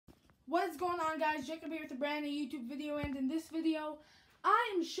What is going on, guys? Jacob here with a brand new YouTube video, and in this video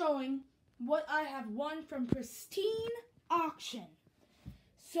I am showing what I have won from Pristine Auction.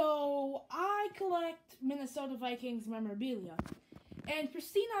 So I collect Minnesota Vikings memorabilia, and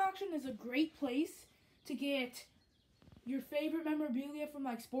Pristine Auction is a great place to get your favorite memorabilia from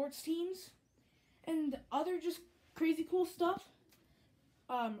like sports teams and other just crazy cool stuff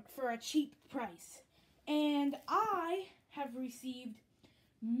for a cheap price. And I have received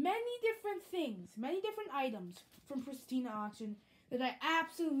many different things, many different items from Pristine Auction that I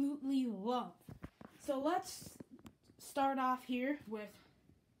absolutely love. So let's start off here with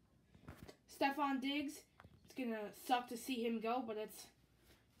Stefon Diggs. It's gonna suck to see him go, but it's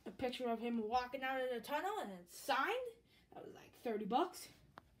a picture of him walking out of the tunnel and it's signed. That was like $30.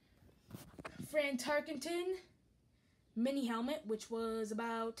 Fran Tarkenton mini helmet, which was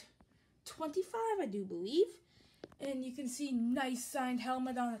about $25, I do believe. And you can see nice signed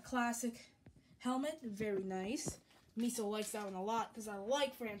helmet on a classic helmet. Very nice. Miso likes that one a lot because I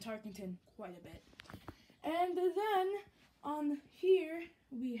like Fran Tarkenton quite a bit. And then on here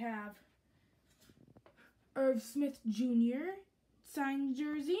we have Irv Smith Jr. signed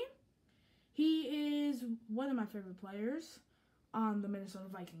jersey. He is one of my favorite players on the Minnesota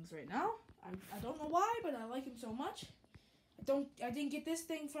Vikings right now. I don't know why, but I like him so much. I didn't get this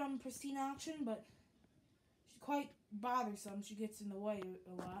thing from Pristine Auction, but she's quite bothersome. She gets in the way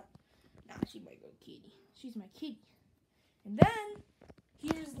a lot. Nah, she's my good kitty. She's my kitty. And then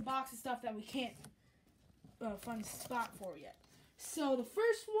here's the box of stuff that we can't find a spot for yet. So the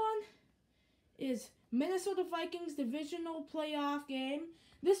first one is Minnesota Vikings divisional playoff game.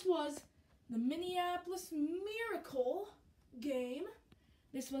 This was the Minneapolis Miracle game.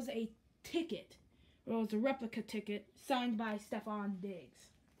 This was a ticket. Well, it was a replica ticket signed by Stefon Diggs.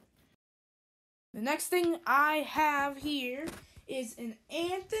 The next thing I have here is an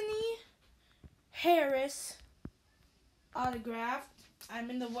Anthony Harris autographed. I'm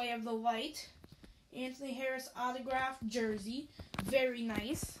in the way of the light. Anthony Harris autographed jersey. Very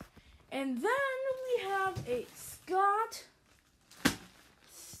nice. And then we have a Scott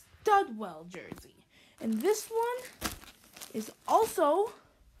Studwell jersey. And this one is also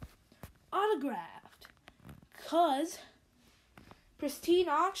autographed. Because Pristine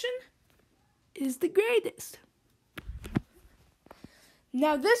Auction is the greatest.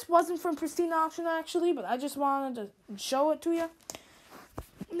 Now, this wasn't from Pristine Auction, actually, but I just wanted to show it to you.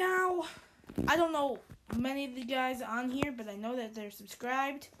 Now, I don't know many of the guys on here, but I know that they're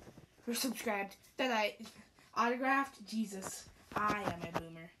subscribed, that I autographed. Jesus, I am a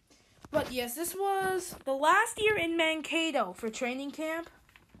boomer. But yes, this was the last year in Mankato for training camp.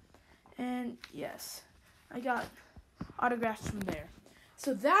 And yes, I got autographs from there.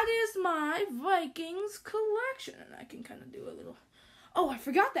 So that is my Vikings collection. And I can kind of do a little... Oh, I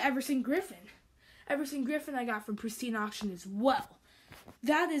forgot the Everson Griffin. Everson Griffin I got from Pristine Auction as well.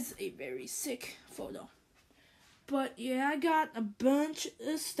 That is a very sick photo. But yeah, I got a bunch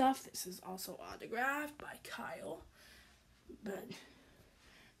of stuff. This is also autographed by Kyle. But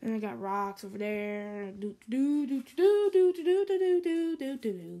then I got rocks over there.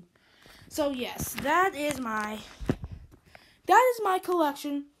 So yes, that is my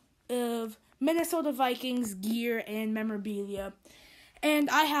collection of Minnesota Vikings gear and memorabilia. And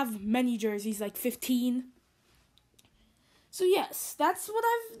I have many jerseys, like 15. So yes, that's what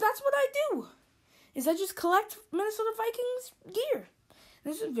I do. Is I just collect Minnesota Vikings gear.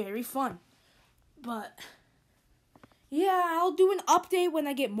 This is very fun. But yeah, I'll do an update when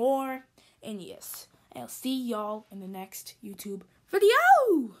I get more. And yes, I'll see y'all in the next YouTube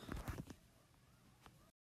video.